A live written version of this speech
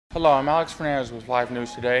Hello, I'm Alex Fernandez with Live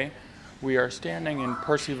News Today. We are standing in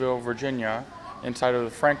Purcellville, Virginia, inside of the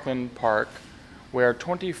Franklin Park, where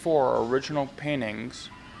 24 original paintings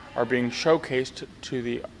are being showcased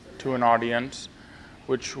to an audience,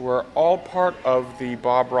 which were all part of the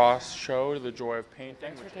Bob Ross show, The Joy of Painting.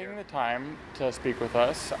 Thanks for taking the time to speak with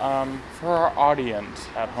us. For our audience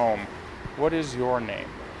at home, what is your name?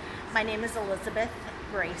 My name is Elizabeth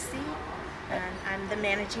Bracey, and I'm the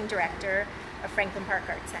managing director of Franklin Park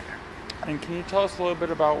Art Center. And can you tell us a little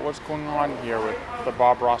bit about what's going on here with the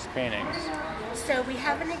Bob Ross paintings? So we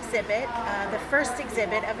have an exhibit, the first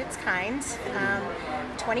exhibit of its kind,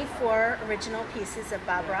 24 original pieces of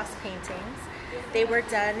Bob Ross paintings. They were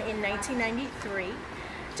done in 1993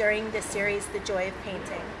 during the series The Joy of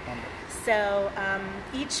Painting. So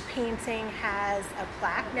each painting has a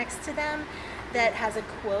plaque next to them that has a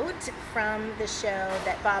quote from the show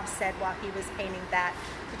that Bob said while he was painting that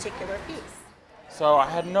particular piece. So I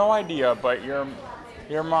had no idea, but your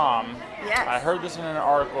mom, Yes. I heard this in an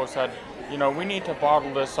article, said, you know, we need to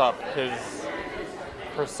bottle this up, his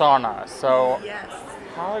persona. So Yes.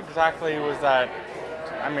 how exactly was that?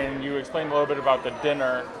 I mean, you explained a little bit about the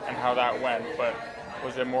dinner and how that went, but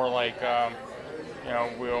was it more like, you know,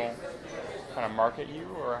 we'll kind of market you,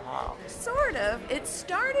 or how? Sort of. It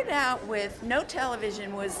started out with no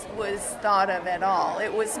television was thought of at all.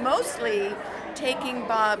 It was mostly taking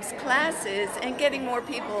Bob's classes and getting more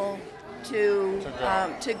people to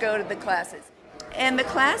go to the classes. And the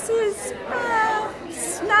classes,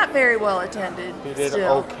 not very well attended. He did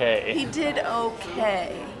still. okay. He did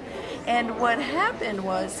okay. And what happened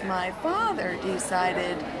was my father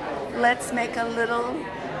decided, let's make a little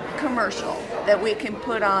commercial that we can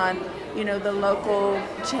put on, you know, the local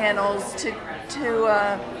channels to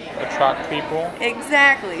Attract people?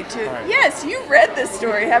 Exactly. Right. Yes, you read this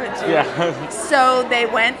story, haven't you? Yeah. So they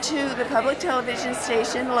went to the public television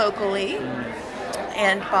station locally,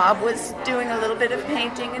 and Bob was doing a little bit of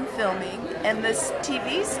painting and filming, and this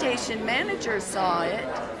TV station manager saw it,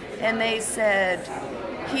 and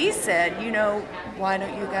he said, you know, why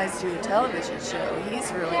don't you guys do a television show? He's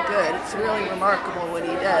really good. It's really remarkable what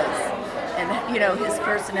he does. And, you know, his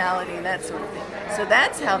personality and that sort of thing. So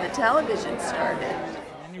that's how the television started.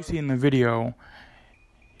 The man you see in the video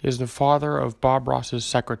is the father of Bob Ross's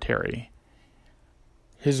secretary.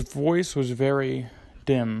 His voice was very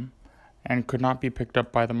dim and could not be picked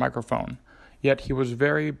up by the microphone. Yet he was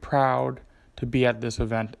very proud to be at this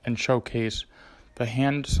event and showcase the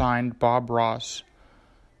hand-signed Bob Ross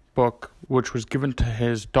book, which was given to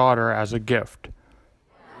his daughter as a gift.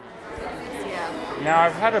 Yeah. Now,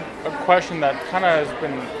 I've had a question that kind of has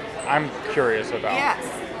been, I'm curious about. Yes.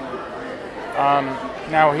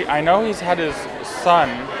 Now, I know he's had his son,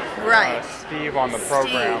 Right. Steve, on the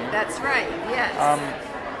program. Steve, that's right, yes.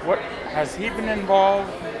 What has he been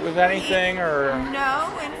involved with anything, or?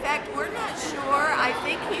 No, in fact, we're not sure. I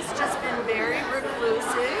think he's just been very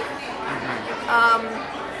reclusive.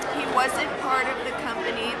 He wasn't part of the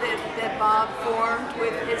company that Bob formed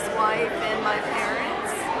with his wife and my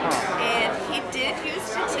parents. And he did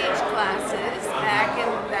used to teach classes back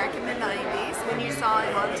in the 90s when you saw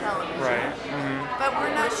him on television. Right. But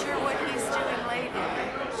we're not sure what he's doing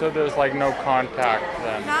lately. So there's like no contact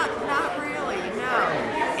then? Not really, no.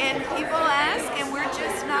 And people ask, and we're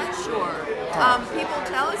just not sure. People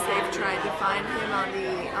tell us they've tried to find him on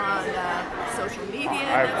social media and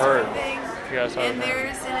I've that sort heard. of thing. Yes, I've And heard. there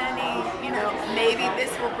isn't any, you know, maybe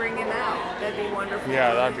this will bring him out. That'd be wonderful.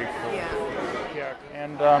 Yeah, that'd be cool. Yeah. Yeah.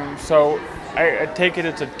 And so I take it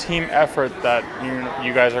it's a team effort that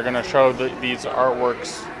you guys are going to show these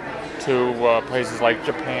artworks to places like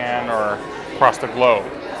Japan or across the globe.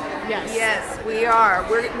 Yes, we are.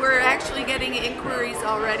 We're actually getting inquiries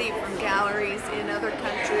already from galleries in other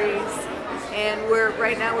countries, and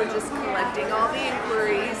right now we're just collecting all the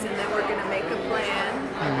inquiries, and then we're going to make a plan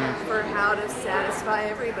for how to satisfy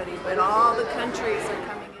everybody. But all the countries are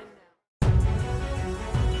coming.